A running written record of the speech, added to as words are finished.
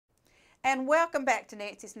And welcome back to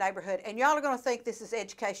Nancy's Neighborhood. And y'all are going to think this is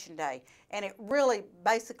Education Day, and it really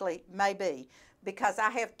basically may be, because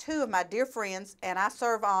I have two of my dear friends, and I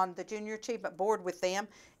serve on the Junior Achievement Board with them,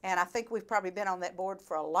 and I think we've probably been on that board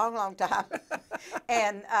for a long, long time.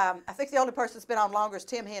 And I think the only person that's been on longer is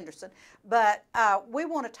Tim Henderson. But we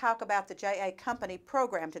want to talk about the JA Company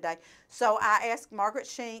program today. So I asked Margaret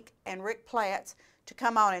Shink and Rick Platts to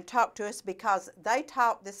come on and talk to us because they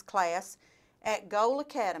taught this class at Goal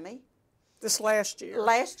Academy. This last year.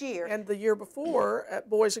 Last year. And the year before at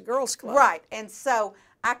Boys and Girls Club. Right. And so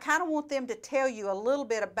I kind of want them to tell you a little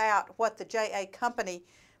bit about what the JA Company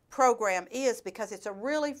program is, because it's a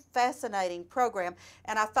really fascinating program.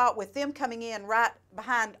 And I thought with them coming in right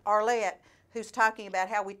behind Arlette, who's talking about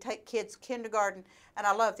how we take kids kindergarten, and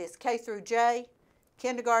I love this, K through J,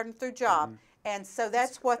 kindergarten through job. And so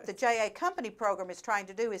that's what the JA Company program is trying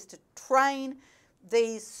to do, is to train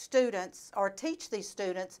these students or teach these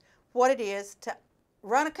students what it is to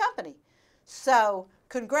run a company. So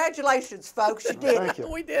congratulations, folks, you did Thank it. you.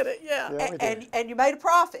 We did it, yeah. Yeah, we did. And you made a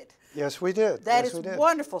profit. Yes, we did. That yes, is we did.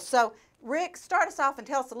 wonderful. So Rick, start us off and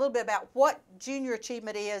tell us a little bit about what Junior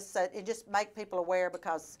Achievement is, and just make people aware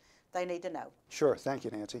because they need to know. Sure, thank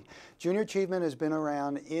you, Nancy. Junior Achievement has been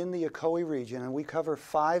around in the Ocoee region, and we cover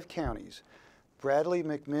 5 counties: Bradley,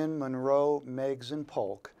 McMinn, Monroe, Meigs, and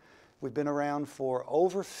Polk. We've been around for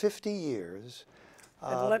over 50 years.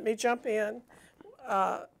 And let me jump in.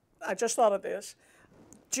 I just thought of this.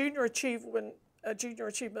 Junior Achievement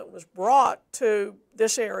was brought to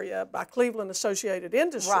this area by Cleveland Associated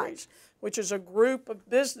Industries, Right. which is a group of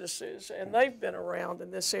businesses, and they've been around in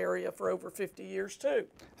this area for over 50 years too.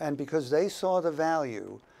 And because they saw the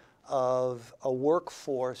value of a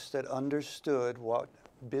workforce that understood what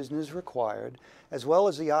business required, as well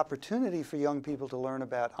as the opportunity for young people to learn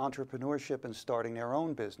about entrepreneurship and starting their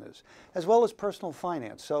own business, as well as personal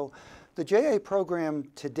finance. So the JA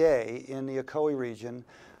program today in the Ocoee region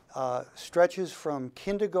stretches from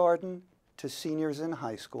kindergarten to seniors in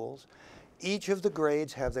high schools. Each of the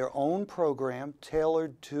grades have their own program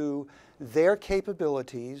tailored to their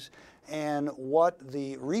capabilities and what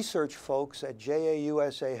the research folks at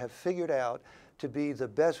JAUSA have figured out to be the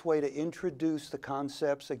best way to introduce the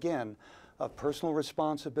concepts, again, of personal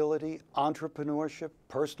responsibility, entrepreneurship,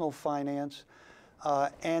 personal finance,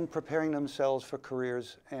 and preparing themselves for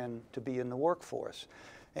careers and to be in the workforce.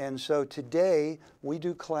 And so today we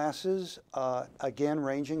do classes, again,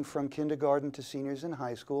 ranging from kindergarten to seniors in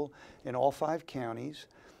high school in all 5 counties.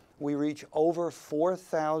 We reach over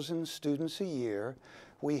 4,000 students a year.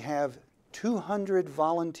 We have 200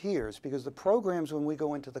 volunteers, because the programs, when we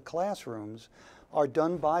go into the classrooms, are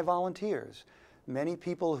done by volunteers. Many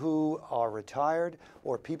people who are retired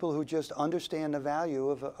or people who just understand the value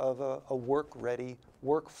of a work-ready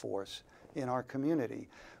workforce in our community.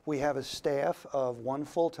 We have a staff of 1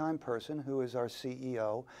 full-time person who is our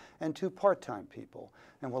CEO and 2 part-time people.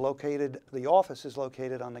 And the office is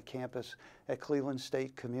located on the campus at Cleveland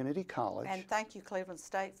State Community College. And thank you, Cleveland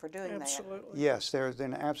State, for doing that. Absolutely. Yes, they're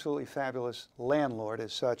an absolutely fabulous landlord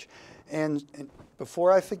as such. And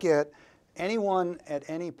before I forget, anyone at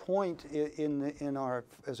any point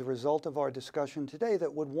as a result of our discussion today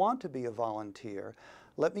that would want to be a volunteer,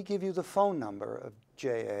 let me give you the phone number of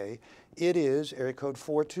JA. It is area code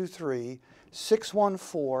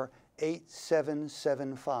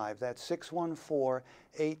 423-614-8775. That's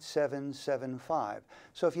 614-8775.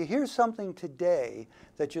 So if you hear something today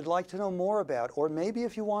that you'd like to know more about, or maybe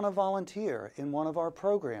if you want to volunteer in one of our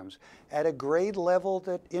programs at a grade level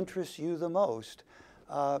that interests you the most,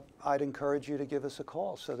 I'd encourage you to give us a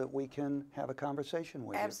call so that we can have a conversation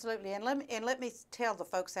with you. Absolutely. And let me tell the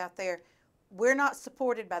folks out there, we're not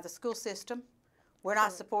supported by the school system. We're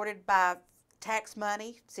not supported by tax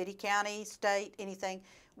money, city, county, state, anything.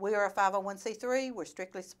 We are a 501c3. We're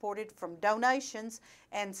strictly supported from donations,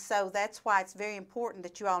 and so that's why it's very important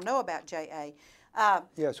that you all know about JA.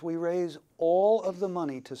 Yes, we raise all of the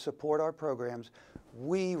money to support our programs.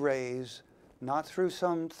 We raise, not through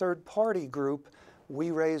some third-party group,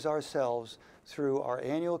 we raise ourselves through our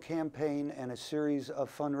annual campaign and a series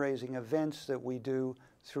of fundraising events that we do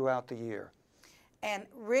throughout the year. And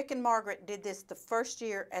Rick and Margaret did this the first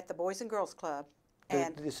year at the Boys and Girls Club.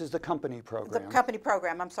 And This is the company program. the company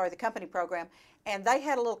program, and they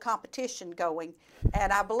had a little competition going,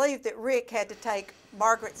 and I believe that Rick had to take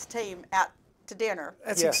Margaret's team out to dinner.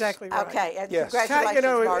 That's Yes. exactly right. Okay, and Yes.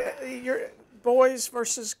 congratulations, Margaret. You're boys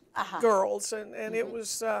versus girls, and it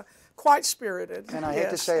was quite spirited. And I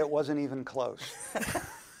hate to say it wasn't even close.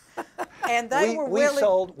 And they were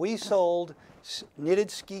willing. We sold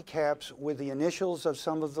knitted ski caps with the initials of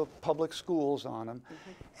some of the public schools on them,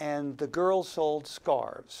 and the girls sold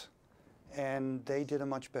scarves. and they did a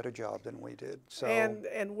much better job than we did. So and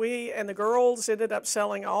the girls ended up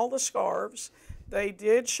selling all the scarves. They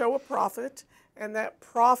did show a profit, and that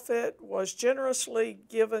profit was generously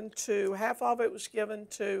given to, half of it was given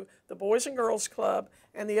to the Boys and Girls Club,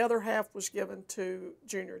 and the other half was given to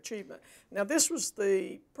Junior Achievement. Now, this was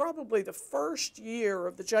probably the first year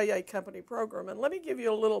of the J.A. Company program, and let me give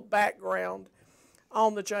you a little background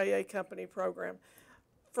on the J.A. Company program.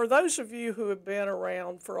 For those of you who have been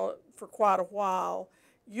around for quite a while,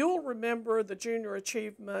 you'll remember the Junior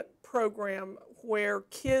Achievement program where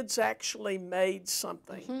kids actually made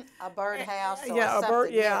something. A birdhouse or Yeah,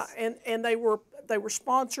 something. Yes. and they were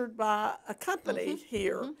sponsored by a company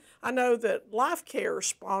here. I know that Life Care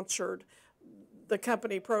sponsored the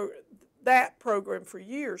company that program for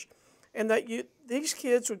years, and that these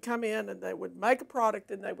kids would come in and they would make a product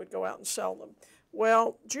and they would go out and sell them.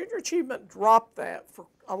 Well, Junior Achievement dropped that for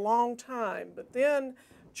a long time, but then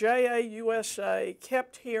JA USA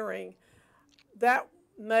kept hearing that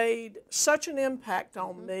made such an impact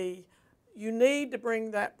on me, you need to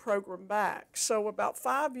bring that program back. So about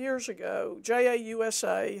 5 years ago, JA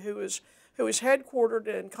USA, who is headquartered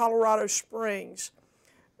in Colorado Springs,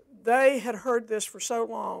 they had heard this for so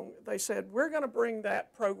long, they said, we're going to bring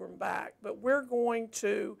that program back, but we're going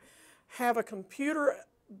to have a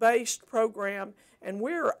computer-based program, and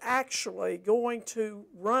we're actually going to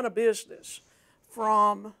run a business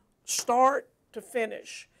from start to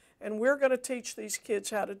finish. And we're going to teach these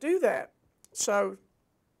kids how to do that. So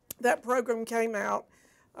that program came out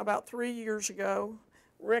about 3 years ago.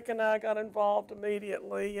 Rick and I got involved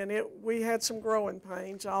immediately, and we had some growing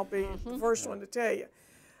pains, I'll be the first one to tell you.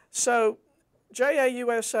 So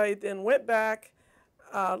JAUSA then went back,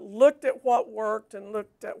 looked at what worked and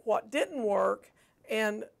looked at what didn't work,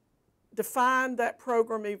 and defined that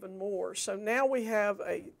program even more. So now we have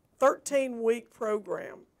a 13-week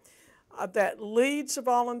program that leads a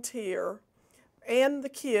volunteer and the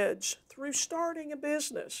kids through starting a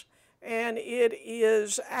business. And it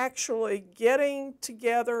is actually getting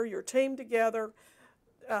together, your team together,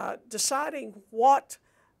 deciding what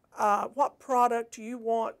product you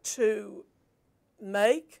want to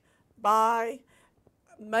make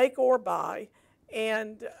or buy,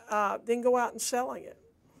 and then go out and selling it.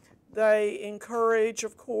 They encourage,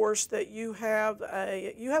 of course, that you have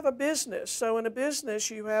a business. So in a business,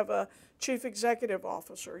 you have a chief executive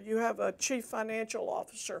officer, you have a chief financial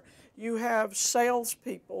officer, you have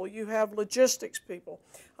salespeople, you have logistics people.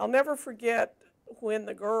 I'll never forget when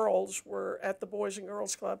the girls were at the Boys and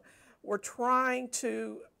Girls Club, were trying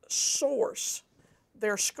to source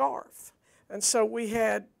their scarf. And so we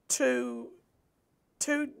had two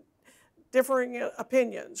differing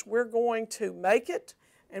opinions. We're going to make it,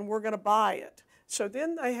 and we're going to buy it. So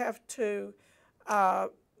then they have to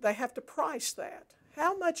price that.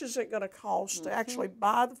 How much is it going to cost to actually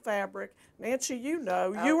buy the fabric? Nancy, you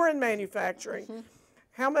know, you were in manufacturing.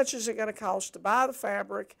 How much is it going to cost to buy the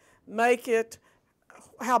fabric, make it?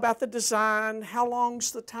 How about the design? How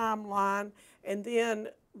long's the timeline? And then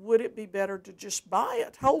would it be better to just buy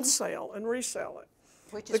it wholesale and resell it?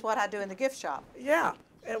 Which is what I do in the gift shop. Yeah,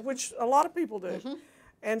 which a lot of people do.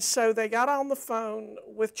 And so they got on the phone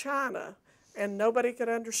with China, and nobody could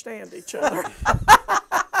understand each other.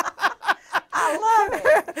 I love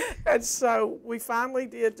it. And so we finally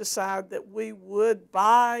did decide that we would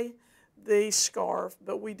buy the scarf,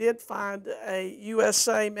 but we did find a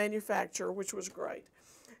USA manufacturer, which was great,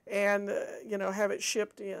 and have it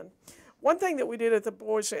shipped in. One thing that we did at the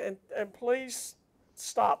Boys, and please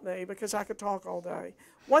stop me because I could talk all day.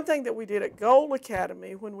 One thing that we did at Gold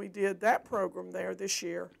Academy when we did that program there this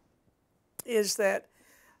year is that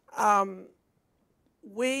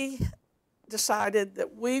we decided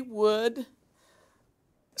that we would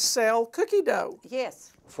sell cookie dough.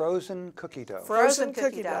 Yes. Frozen cookie dough. Frozen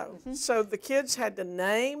cookie dough. So the kids had to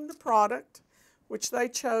name the product, which they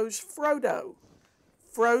chose Frodo.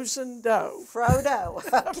 Frozen dough. Frodo.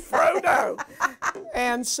 Frodo.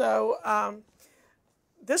 And so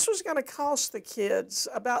this was going to cost the kids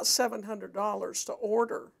about $700 to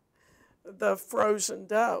order the frozen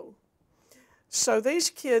dough. So these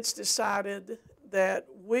kids decided that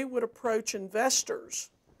we would approach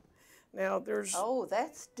investors. Now there's... Oh,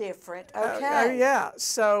 that's different. Okay. Yeah.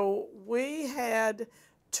 So we had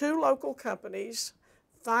 2 local companies.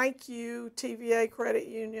 Thank you, TVA Credit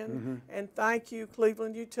Union, and thank you,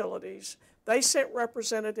 Cleveland Utilities. They sent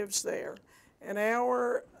representatives there. And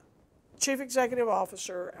our Chief Executive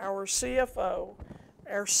Officer, our CFO,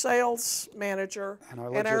 our sales manager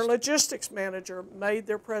And our logistics manager made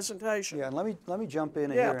their presentation. Yeah, and let me jump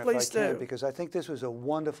in Yeah, here if please I can, do. because I think this was a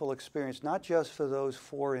wonderful experience, not just for those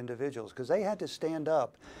 4 individuals, because they had to stand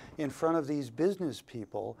up in front of these business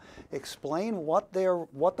people, explain what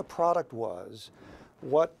the product was,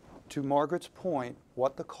 what, to Margaret's point,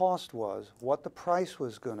 what the cost was, what the price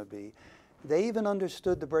was going to be. They even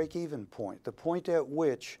understood the break-even point, the point at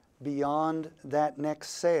which, beyond that next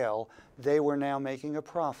sale, they were now making a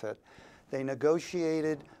profit. They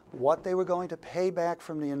negotiated what they were going to pay back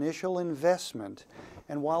from the initial investment.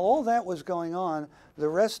 And while all that was going on, the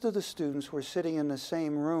rest of the students were sitting in the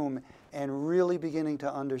same room and really beginning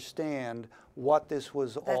to understand what this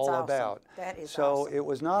was all awesome. about. That is so awesome. it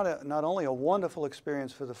was not only a wonderful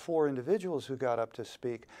experience for the 4 individuals who got up to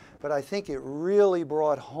speak, but I think it really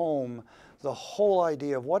brought home the whole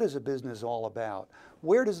idea of what is a business all about.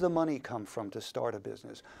 Where does the money come from to start a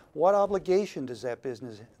business? What obligation does that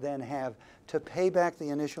business then have to pay back the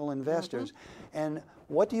initial investors? And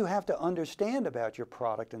what do you have to understand about your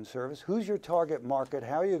product and service? Who's your target market?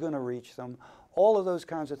 How are you going to reach them? All of those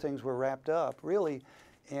kinds of things were wrapped up really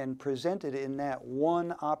and presented in that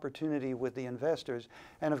one opportunity with the investors.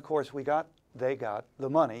 And of course, they got the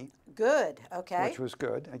money. Good. Okay. Which was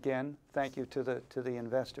good. Again, thank you to the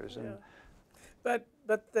investors. Yeah. But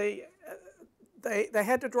they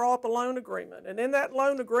had to draw up a loan agreement, and in that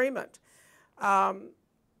loan agreement,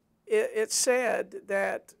 it said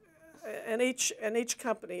that, and each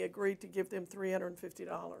company agreed to give them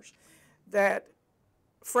 $350. That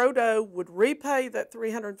Frodo would repay that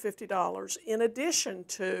 $350 in addition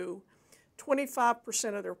to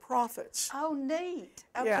 25% of their profits. Oh, neat.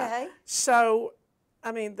 Okay. Yeah. So,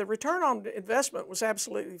 I mean, the return on investment was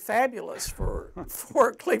absolutely fabulous for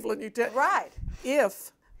Cleveland Utility. Right.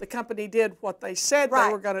 If the company did what they said Right.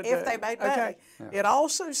 they were going to do. If they made money. Okay. Yeah. It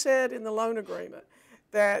also said in the loan agreement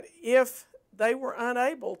that if they were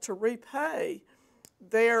unable to repay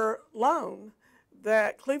their loan,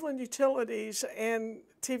 that Cleveland Utilities and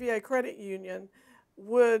TVA Credit Union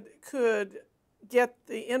could get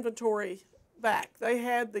the inventory back.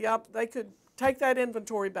 They could take that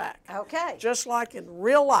inventory back. Okay. Just like in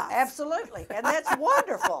real life. Absolutely. And that's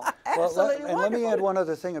wonderful. Absolutely and wonderful. let me add one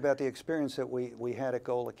other thing about the experience that we had at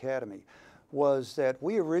Goal Academy, was that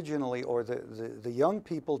we originally, or the young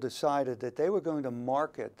people decided that they were going to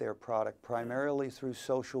market their product primarily through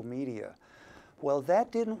social media. Well,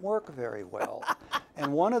 that didn't work very well.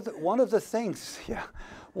 And one of the things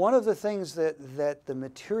that the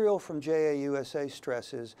material from JAUSA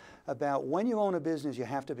stresses about when you own a business, you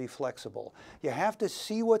have to be flexible. You have to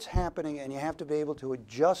see what's happening and you have to be able to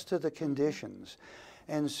adjust to the conditions.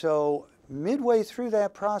 And so midway through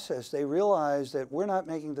that process, they realized that we're not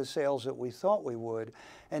making the sales that we thought we would,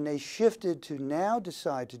 and they shifted to now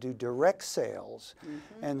decide to do direct sales.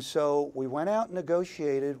 And so we went out and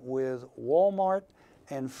negotiated with Walmart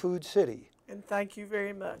and Food City. And thank you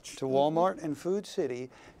very much. To Walmart and Food City,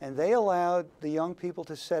 and they allowed the young people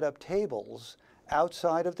to set up tables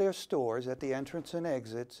outside of their stores at the entrance and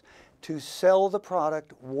exits to sell the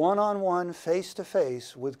product one-on-one,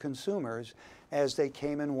 face-to-face with consumers as they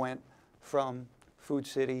came and went from Food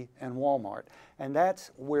City and Walmart. And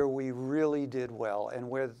that's where we really did well, and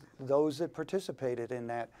where those that participated in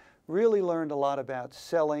that really learned a lot about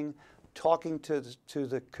selling, talking to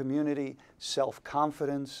the community,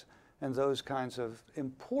 self-confidence, and those kinds of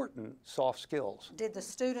important soft skills. Did the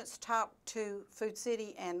students talk to Food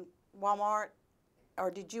City and Walmart, or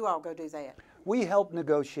did you all go do that? We helped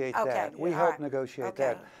negotiate that. We helped negotiate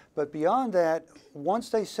that. But beyond that, once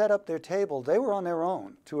they set up their table, they were on their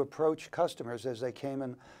own to approach customers as they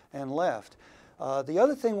came and left. The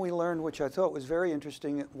other thing we learned, which I thought was very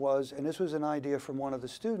interesting, was, and this was an idea from one of the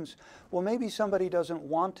students, well, maybe somebody doesn't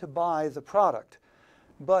want to buy the product,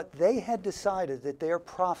 but they had decided that their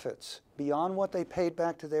profits, beyond what they paid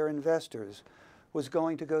back to their investors, was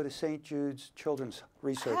going to go to St. Jude's Children's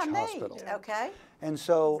Research Hospital. Neat. Okay. And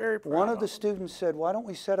so one of the students said, why don't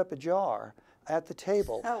we set up a jar at the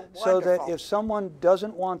table so that if someone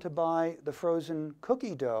doesn't want to buy the frozen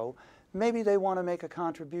cookie dough, maybe they want to make a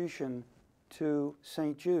contribution to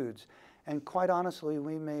St. Jude's. And quite honestly,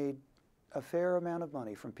 we made a fair amount of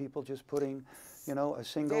money from people just putting, you know, a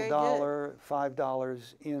single dollar,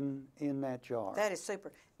 $5 in that jar. That is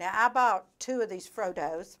super. Now, I bought 2 of these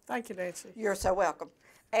Frodos. Thank you, Nancy. You're so welcome.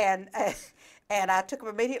 And I took them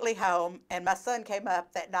immediately home, and my son came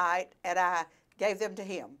up that night, and I gave them to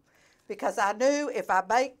him. Because I knew if I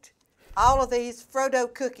baked all of these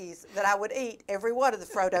Frodo cookies that I would eat every one of the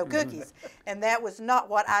Frodo cookies. And that was not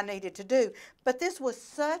what I needed to do. But this was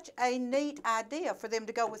such a neat idea for them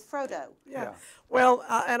to go with Frodo. Yeah. Well,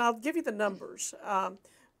 and I'll give you the numbers.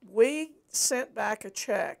 We sent back a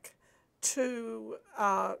check to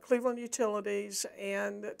Cleveland Utilities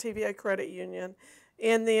and TVA Credit Union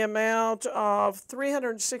in the amount of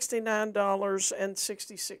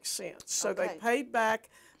 $369.66. So Okay. they paid back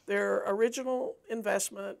their original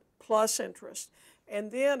investment plus interest.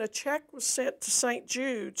 And then a check was sent to St.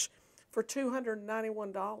 Jude's for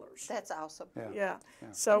 $291. That's awesome. Yeah.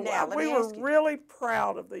 So Now, let we me were ask you- really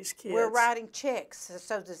proud of these kids. We're writing checks.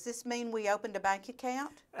 So does this mean we opened a bank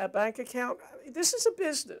account? A bank account. This is a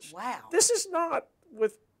business. Wow. This is not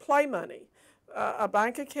with play money. A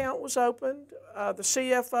bank account was opened. The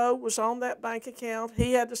CFO was on that bank account.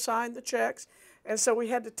 He had to sign the checks. And so we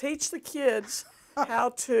had to teach the kids how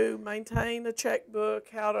to maintain a checkbook,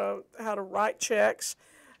 how to write checks.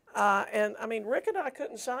 And I mean, Rick and I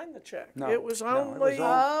couldn't sign the check. No, It was no, it only, was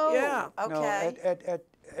all- yeah. Okay. No,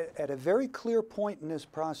 at a very clear point in this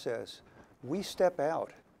process, we step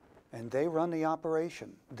out and they run the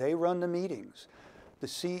operation. They run the meetings. The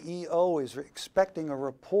CEO is expecting a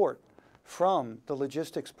report from the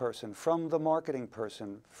logistics person, from the marketing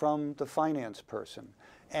person, from the finance person,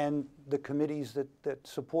 and the committees that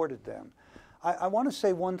supported them. I want to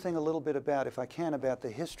say one thing a little bit about, if I can, about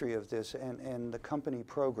the history of this and the company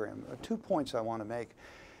program. 2 points I want to make.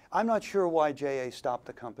 I'm not sure why JA stopped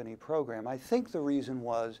the company program. I think the reason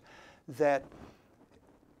was that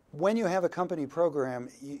when you have a company program,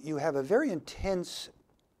 you have a very intense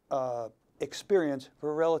experience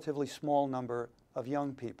for a relatively small number of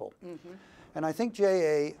young people. And I think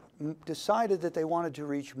JA decided that they wanted to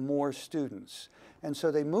reach more students. And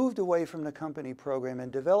so they moved away from the company program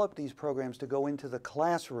and developed these programs to go into the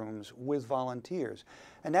classrooms with volunteers.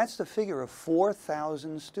 And that's the figure of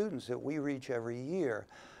 4,000 students that we reach every year.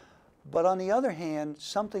 But on the other hand,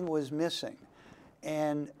 something was missing.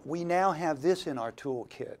 And we now have this in our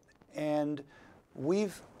toolkit. And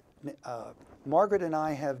Margaret and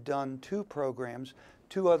I have done 2 programs.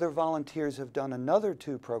 2 other volunteers have done another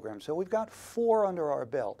 2 programs. So we've got 4 under our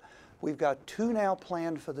belt. We've got 2 now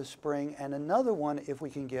planned for the spring and another one if we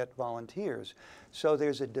can get volunteers. So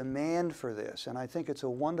there's a demand for this, and I think it's a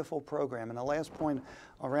wonderful program. And the last point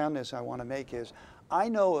around this I want to make is, I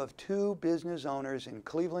know of 2 business owners in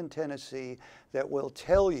Cleveland, Tennessee that will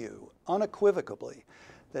tell you unequivocally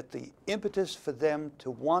that the impetus for them to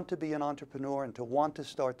want to be an entrepreneur and to want to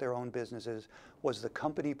start their own businesses was the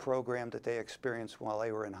company program that they experienced while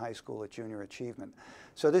they were in high school at Junior Achievement.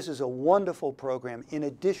 So this is a wonderful program in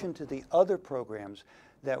addition to the other programs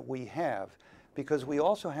that we have, because we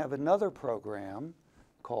also have another program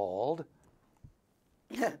called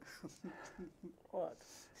What?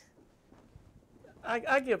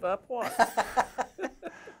 I give up. What?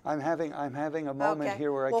 I'm having a moment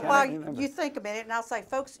here where I well, can't while remember. you think a minute, and I'll say,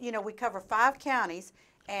 folks, you know, we cover 5 counties,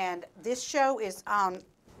 and this show is on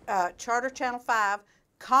Charter Channel 5,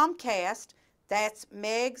 Comcast, that's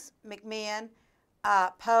Meigs, McMinn,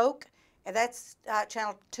 Polk, and that's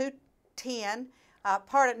Channel 210,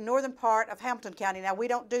 northern part of Hamilton County. Now, we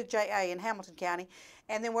don't do JA in Hamilton County.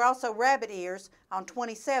 And then we're also Rabbit Ears on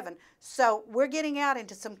 27. So we're getting out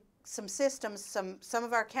into some systems, some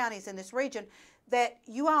of our counties in this region that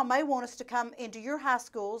you all may want us to come into your high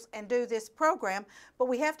schools and do this program, but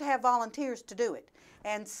we have to have volunteers to do it.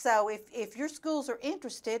 And so if your schools are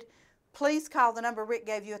interested, please call the number Rick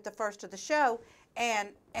gave you at the first of the show and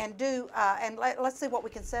let's see what we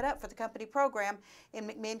can set up for the company program in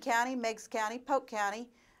McMinn County, Meigs County, Polk County,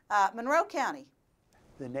 Monroe County.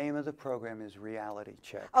 The name of the program is Reality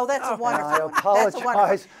Check. Oh, that's a wonderful I one. That's a wonderful.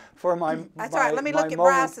 apologize for my That's all right. Let me look at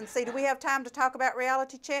moment. Bryce and see. Do we have time to talk about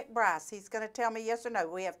Reality Check? Bryce, he's going to tell me yes or no.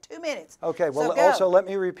 We have 2 minutes. Okay, well, So go. also let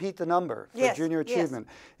me repeat the number for Yes, Junior yes. Achievement.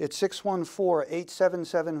 It's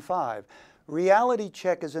 614-8775. Reality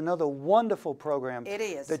Check is another wonderful program It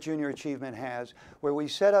is. that Junior Achievement has, where we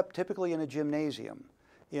set up typically in a gymnasium,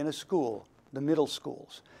 in a school, the middle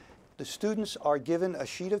schools. The students are given a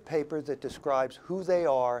sheet of paper that describes who they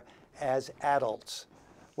are as adults,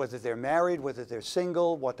 whether they're married, whether they're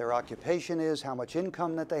single, what their occupation is, how much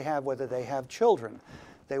income that they have, whether they have children.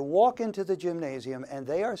 They walk into the gymnasium and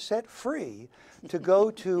they are set free to go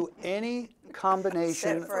to any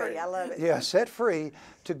combination. Set free, I love it. Yeah, set free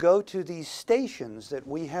to go to these stations that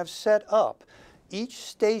we have set up. Each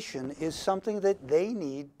station is something that they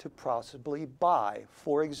need to possibly buy.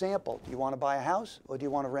 For example, do you want to buy a house or do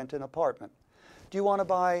you want to rent an apartment? Do you want to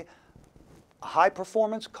buy a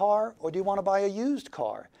high-performance car, or do you want to buy a used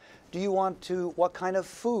car? Do you want to, what kind of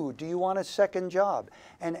food? Do you want a second job?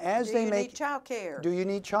 And as Do they you make, need child care? do you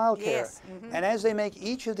need child care? Yes. Mm-hmm. And as they make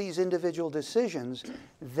each of these individual decisions,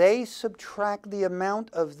 they subtract the amount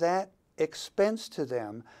of that expense to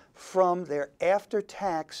them from their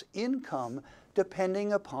after-tax income,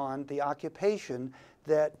 depending upon the occupation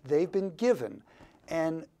that they've been given.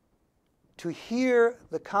 And to hear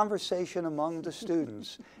the conversation among the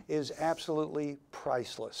students is absolutely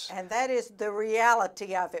priceless. And that is the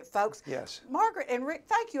reality of it, folks. Yes. Margaret and Rick,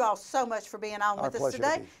 thank you all so much for being on Our with us pleasure,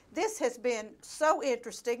 today. Vicki. This has been so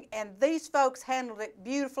interesting, and these folks handled it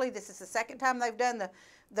beautifully. This is the second time they've done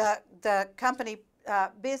the company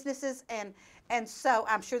businesses, and so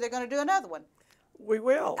I'm sure they're going to do another one. We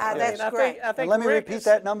will. That's I great. think And let me Rick repeat is-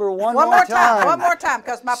 that number one One more time. time. One more time,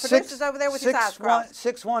 because my producer's over there with his eyes crossed.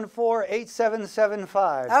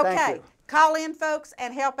 614-8775. Okay. Thank you. Call in, folks,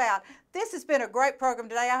 and help out. This has been a great program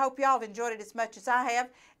today. I hope y'all have enjoyed it as much as I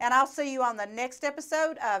have, and I'll see you on the next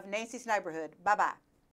episode of Nancy's Neighborhood. Bye-bye.